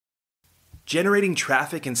Generating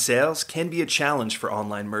traffic and sales can be a challenge for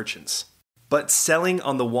online merchants. But selling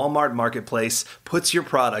on the Walmart Marketplace puts your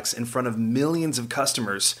products in front of millions of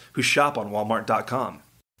customers who shop on Walmart.com.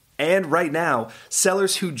 And right now,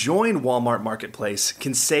 sellers who join Walmart Marketplace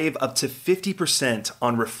can save up to 50%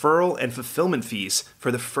 on referral and fulfillment fees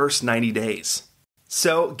for the first 90 days.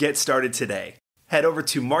 So get started today. Head over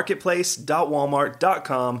to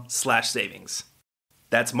marketplace.walmart.com/savings.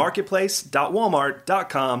 That's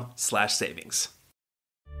marketplace.walmart.com/savings.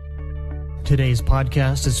 Today's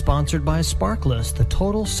podcast is sponsored by Sparklist, the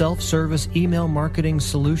total self-service email marketing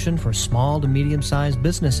solution for small to medium-sized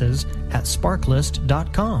businesses at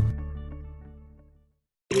sparklist.com.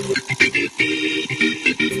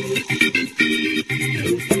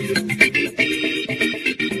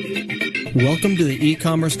 Welcome to the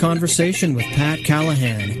E-Commerce Conversation with Pat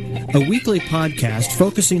Callahan, a weekly podcast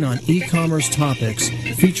focusing on e-commerce topics,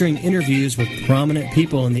 featuring interviews with prominent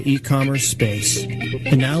people in the e-commerce space.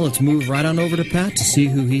 And now let's move right on over to Pat to see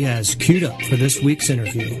who he has queued up for this week's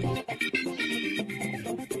interview.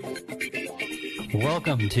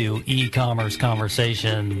 Welcome to E-Commerce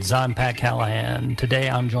Conversations. I'm Pat Callahan. Today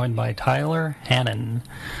I'm joined by Tyler Hannon,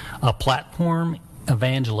 a platform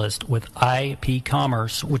evangelist with IP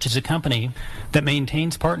Commerce, which is a company that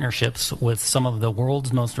maintains partnerships with some of the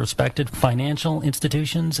world's most respected financial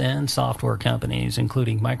institutions and software companies,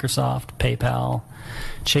 including Microsoft, PayPal,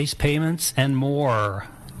 Chase Payments, and more.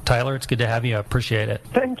 Tyler, it's good to have you. I appreciate it.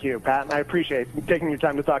 Thank you, Pat. I appreciate taking your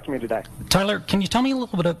time to talk to me today. Tyler, can you tell me a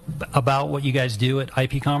little bit about what you guys do at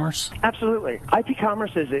IP Commerce? Absolutely. IP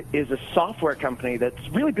Commerce is a software company that's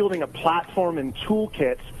really building a platform and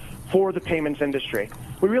toolkits for the payments industry.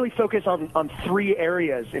 We really focus on three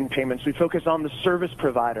areas in payments. We focus on the service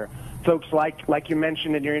provider, folks like you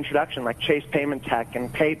mentioned in your introduction, like Chase Payment Tech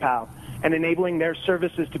and PayPal, and enabling their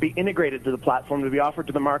services to be integrated to the platform to be offered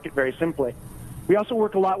to the market very simply. We also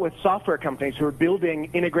work a lot with software companies who are building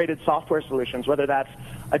integrated software solutions, whether that's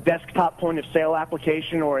a desktop point-of-sale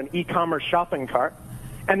application or an e-commerce shopping cart.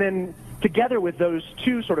 And then together with those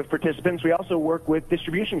two sort of participants, we also work with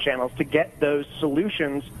distribution channels to get those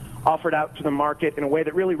solutions offered out to the market in a way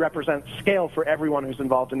that really represents scale for everyone who's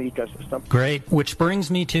involved in the ecosystem. Great. Which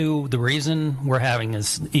brings me to the reason we're having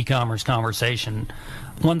this e-commerce conversation.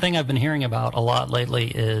 One thing I've been hearing about a lot lately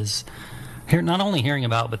is not only hearing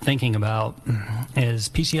about but thinking about is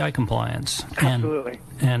PCI compliance. Absolutely.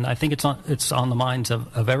 And I think it's on the minds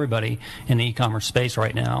of everybody in the e-commerce space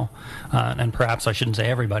right now, and perhaps I shouldn't say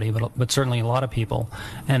everybody, but certainly a lot of people.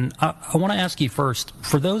 And I want to ask you first,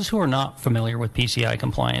 for those who are not familiar with PCI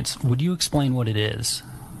compliance, would you explain what it is?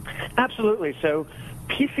 Absolutely. So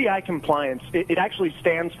PCI compliance, it actually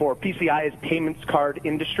stands for PCI is Payments Card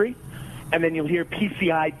Industry, and then you'll hear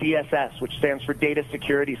PCI DSS, which stands for Data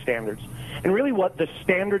Security Standards. And really what the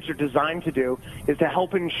standards are designed to do is to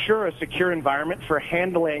help ensure a secure environment for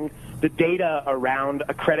handling the data around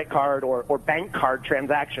a credit card or bank card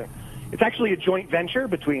transaction. It's actually a joint venture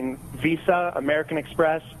between Visa, American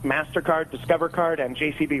Express, MasterCard, Discover Card, and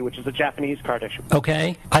JCB, which is a Japanese card issuer.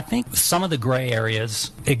 Okay. I think some of the gray areas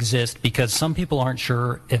exist because some people aren't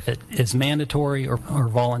sure if it is mandatory or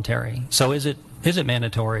voluntary. So is it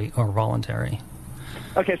mandatory or voluntary?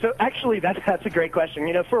 Okay, so actually that's a great question.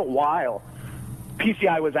 You know, for a while,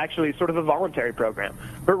 PCI was actually sort of a voluntary program,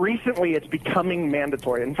 but recently it's becoming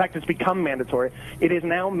mandatory. In fact, it's become mandatory. It is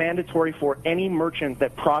now mandatory for any merchant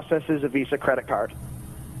that processes a Visa credit card.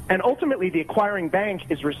 And ultimately, the acquiring bank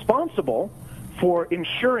is responsible for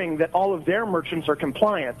ensuring that all of their merchants are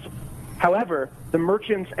compliant. However, the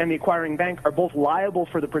merchants and the acquiring bank are both liable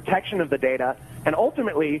for the protection of the data, and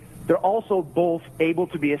ultimately, they're also both able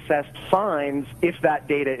to be assessed fines if that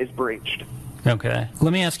data is breached. Okay.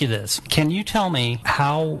 Let me ask you this. Can you tell me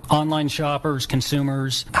how online shoppers,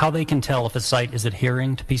 consumers, how they can tell if a site is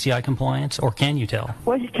adhering to PCI compliance, or can you tell?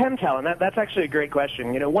 Well, you can tell, and that's actually a great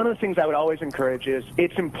question. You know, one of the things I would always encourage is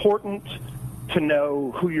it's important to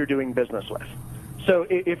know who you're doing business with. So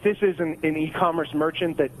if this is an e-commerce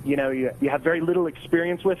merchant that, you know, you have very little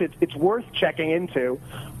experience with, it's worth checking into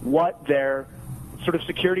what their sort of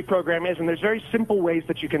security program is, and there's very simple ways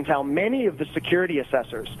that you can tell. Many of the security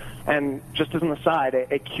assessors, and just as an aside,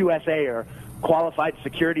 a QSA or qualified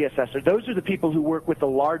security assessor, those are the people who work with the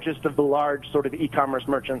largest of the large sort of e-commerce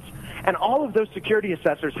merchants. And all of those security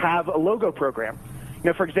assessors have a logo program.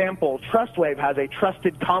 You know, for example, TrustWave has a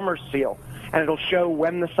Trusted Commerce seal, and it'll show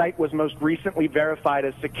when the site was most recently verified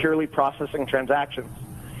as securely processing transactions.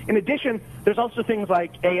 In addition, there's also things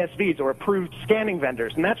like ASVs, or approved scanning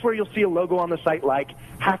vendors, and that's where you'll see a logo on the site like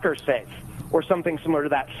HackerSafe or something similar to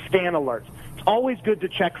that, Scan Alert. It's always good to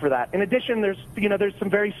check for that. In addition, there's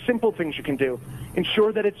some very simple things you can do.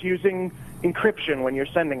 Ensure that it's using encryption when you're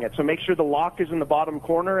sending it. So make sure the lock is in the bottom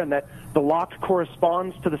corner and that the lock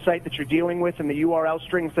corresponds to the site that you're dealing with and the URL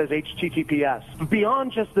string says HTTPS.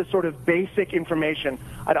 Beyond just the sort of basic information,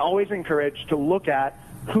 I'd always encourage to look at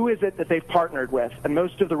who is it that they've partnered with. And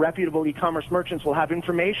most of the reputable e-commerce merchants will have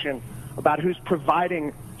information about who's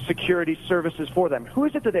providing security services for them. Who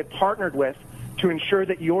is it that they've partnered with to ensure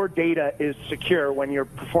that your data is secure when you're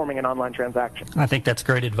performing an online transaction? I think that's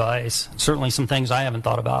great advice. Certainly some things I haven't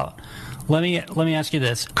thought about. Let me ask you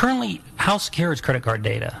this. Currently, how secure is credit card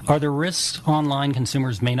data? Are there risks online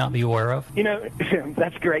consumers may not be aware of?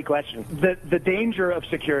 That's a great question. The danger of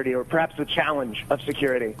security, or perhaps the challenge of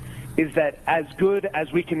security, is that as good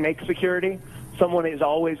as we can make security, someone is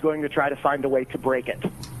always going to try to find a way to break it.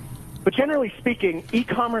 But generally speaking,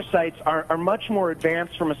 e-commerce sites are much more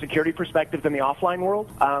advanced from a security perspective than the offline world.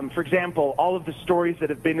 For example, all of the stories that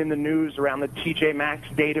have been in the news around the TJ Maxx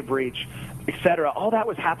data breach, etc., all that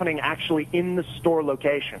was happening actually in the store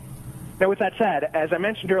location. Now, with that said, as I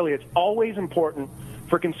mentioned earlier, it's always important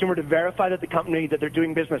for a consumer to verify that the company that they're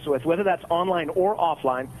doing business with, whether that's online or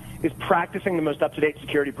offline, is practicing the most up-to-date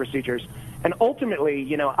security procedures. And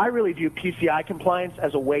ultimately, I really view PCI compliance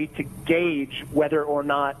as a way to gauge whether or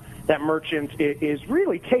not that merchant is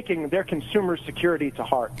really taking their consumer security to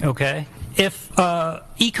heart. Okay. If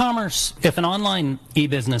e-commerce, if an online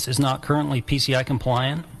e-business is not currently PCI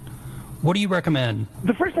compliant, what do you recommend?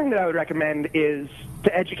 The first thing that I would recommend is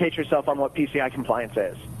to educate yourself on what PCI compliance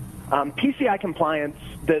is. PCI compliance,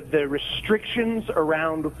 the restrictions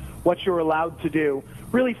around what you're allowed to do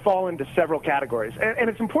really fall into several categories. And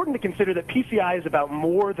it's important to consider that PCI is about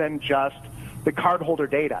more than just the cardholder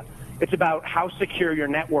data. It's about how secure your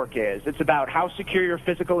network is. It's about how secure your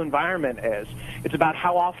physical environment is. It's about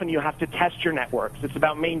how often you have to test your networks. It's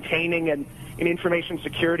about maintaining an information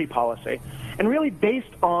security policy. And really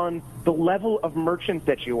based on the level of merchant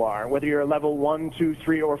that you are, whether you're a level 1, 2,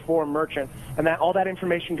 3, or 4 merchant, and that all that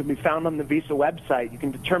information can be found on the Visa website. You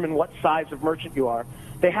can determine what size of merchant you are.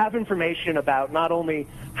 They have information about not only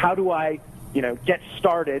how do I get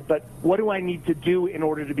started, but what do I need to do in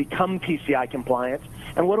order to become PCI compliant,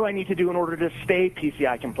 and what do I need to do in order to stay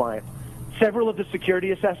PCI compliant? Several of the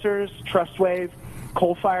security assessors, TrustWave,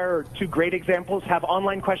 Coalfire are two great examples, have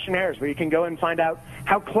online questionnaires where you can go and find out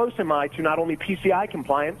how close am I to not only PCI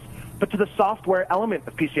compliance, but to the software element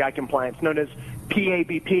of PCI compliance known as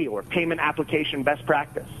PABP, or Payment Application Best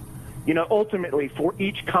Practice. Ultimately, for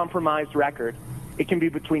each compromised record, it can be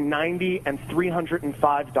between $90 and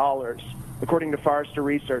 $305, according to Forrester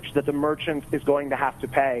Research, that the merchant is going to have to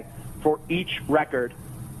pay for each record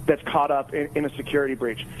that's caught up in a security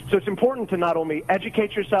breach. So it's important to not only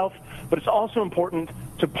educate yourself, but it's also important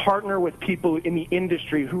to partner with people in the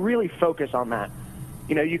industry who really focus on that.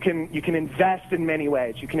 You can invest in many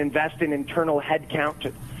ways. You can invest in internal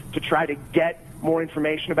headcount to try to get more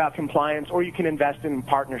information about compliance, or you can invest in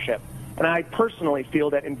partnership. And I personally feel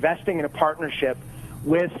that investing in a partnership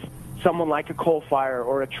with someone like a Coalfire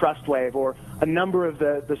or a TrustWave or a number of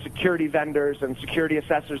the security vendors and security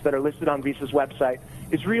assessors that are listed on Visa's website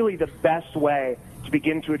is really the best way to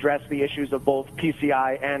begin to address the issues of both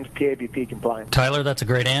PCI and PABP compliance. Tyler, that's a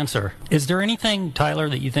great answer. Is there anything, Tyler,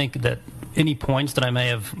 that you think that any points that I may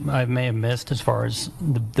have missed as far as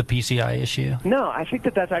the PCI issue? No, I think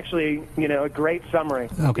that's actually a great summary.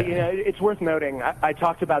 Okay. It's worth noting. I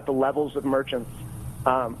talked about the levels of merchants.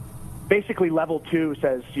 Basically, level 2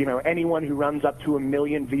 says anyone who runs up to 1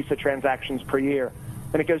 million Visa transactions per year.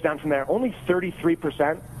 And it goes down from there. Only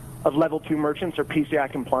 33% of level 2 merchants are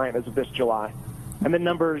PCI compliant as of this July. And the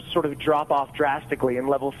numbers sort of drop off drastically in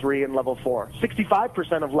level 3 and level 4.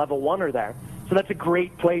 65% of level 1 are there. So that's a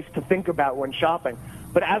great place to think about when shopping.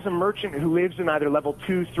 But as a merchant who lives in either level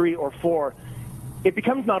 2, 3, or 4, it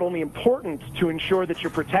becomes not only important to ensure that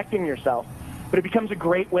you're protecting yourself, but it becomes a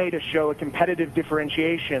great way to show a competitive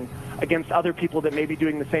differentiation against other people that may be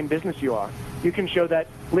doing the same business you are. You can show that,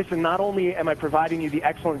 listen, not only am I providing you the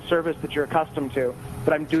excellent service that you're accustomed to,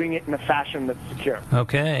 but I'm doing it in a fashion that's secure.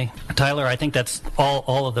 Okay. Tyler, I think that's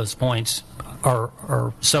all of those points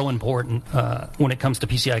are so important when it comes to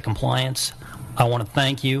PCI compliance. I want to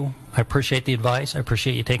thank you. I appreciate the advice. I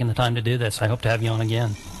appreciate you taking the time to do this. I hope to have you on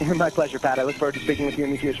again. My pleasure, Pat. I look forward to speaking with you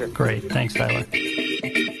in the future. Great. Thanks, Tyler.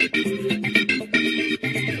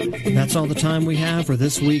 That's all the time we have for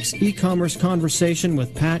this week's e-commerce conversation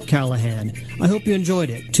with Pat Callahan. I hope you enjoyed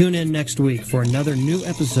it. Tune in next week for another new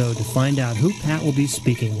episode to find out who Pat will be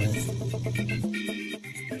speaking with.